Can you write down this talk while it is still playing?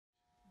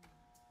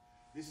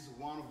This is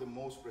one of the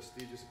most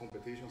prestigious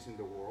competitions in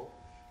the world,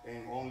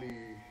 and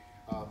only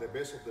the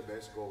best of the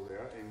best go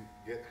there and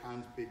get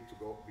handpicked to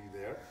go be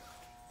there.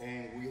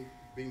 And we've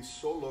been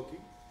so lucky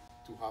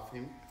to have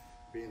him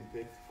being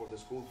picked for the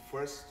school.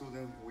 First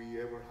student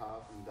we ever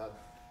have in that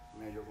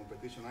major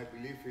competition. I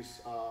believe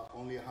it's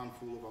only a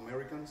handful of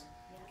Americans.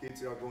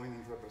 Kids are going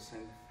and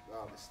represent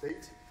the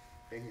States,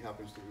 and he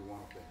happens to be one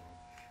of them.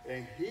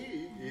 And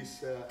he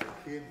is a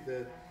kid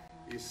that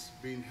is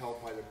being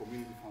helped by the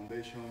community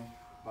foundation,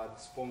 by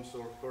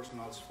sponsors,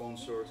 personal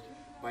sponsors,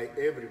 by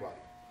everybody.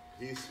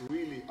 He's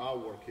really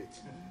our kid.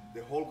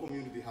 The whole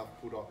community have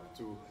put up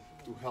to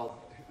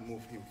help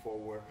move him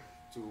forward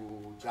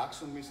to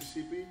Jackson,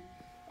 Mississippi,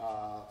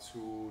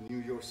 to New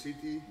York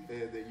City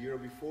the year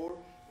before,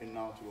 and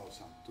now to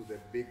Lausanne, to the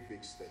big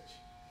stage.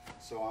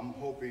 So I'm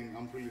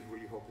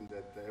really hoping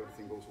that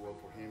everything goes well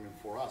for him and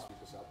for us,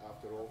 because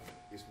after all,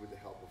 it's with the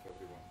help of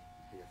everyone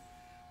here.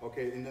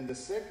 Okay, and then the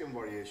second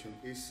variation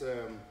is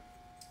a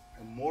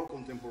more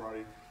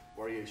contemporary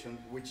variation,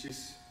 which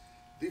is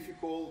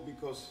difficult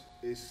because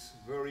it's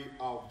very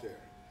out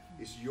there.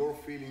 It's your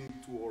feeling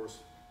towards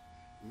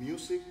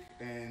music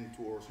and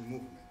towards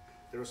movement.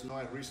 There's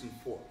no reason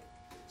for it.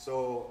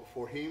 So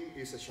for him,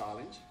 it's a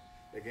challenge.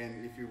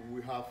 Again, if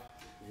we have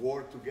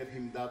worked to get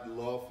him that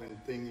love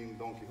and thing in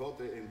Don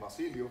Quixote, in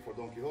Basilio for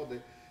Don Quixote,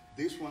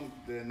 this one,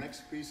 the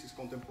next piece is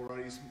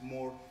contemporary, is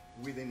more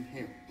within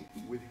him,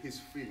 with his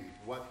feeling,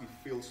 what he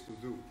feels to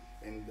do,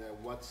 and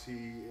what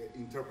he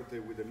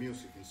interpreted with the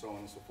music, and so on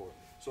and so forth.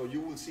 So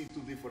you will see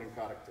two different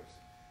characters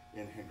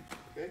in him,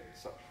 okay?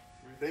 So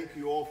thank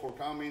you all for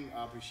coming.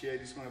 I appreciate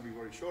it. It's going to be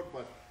very short,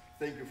 but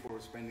thank you for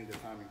spending the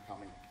time and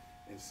coming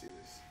and see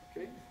this,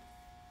 okay?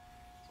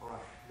 All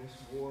right, let's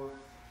work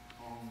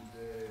on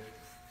the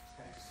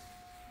text.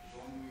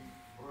 Show me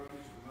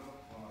verbiage,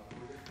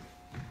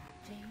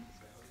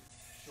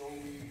 show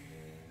me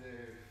the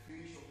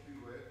finish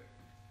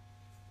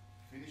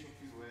of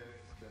pirouette,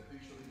 the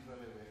picture in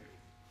releve,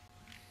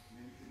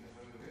 limiting the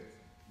releve.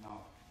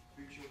 Now,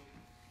 picture,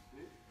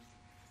 ¿sí?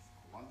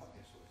 Aguanta,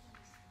 eso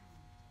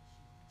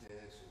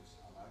es,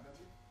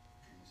 alárgate,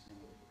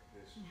 iniciando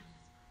eso.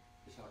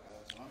 Esa es la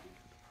cadera sonante.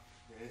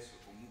 Eso,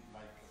 como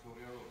like a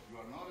toreador. You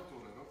are not a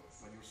torero,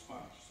 but you're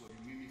Spanish, so you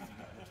mimic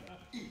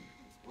that. Y,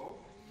 go,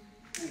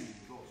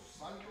 dos,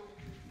 salto,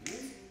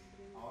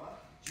 ahora,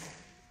 yo.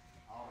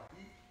 Ahora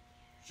aquí,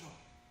 yo.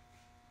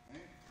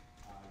 Ahí.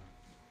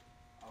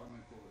 Ábreme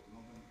el cobre, no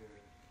tengo que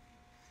ver.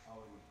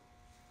 Ábreme.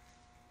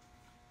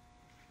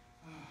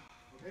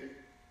 Okay?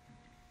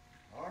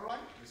 All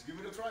right, let's give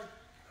it a try.